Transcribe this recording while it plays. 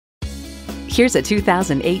Here's a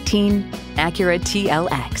 2018 Acura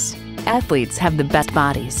TLX. Athletes have the best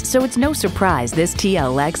bodies, so it's no surprise this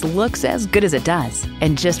TLX looks as good as it does.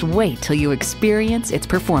 And just wait till you experience its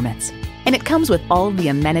performance. And it comes with all the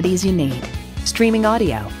amenities you need. Streaming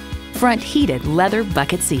audio, front heated leather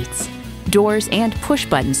bucket seats, doors and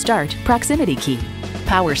push-button start proximity key,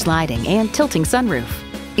 power sliding and tilting sunroof,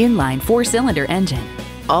 inline 4-cylinder engine,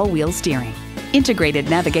 all-wheel steering, integrated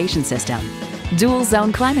navigation system, dual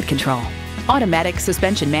zone climate control, automatic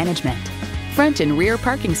suspension management, front and rear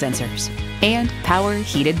parking sensors, and power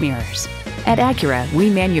heated mirrors. At Acura, we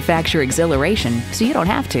manufacture exhilaration so you don't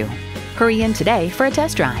have to. Hurry in today for a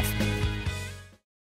test drive.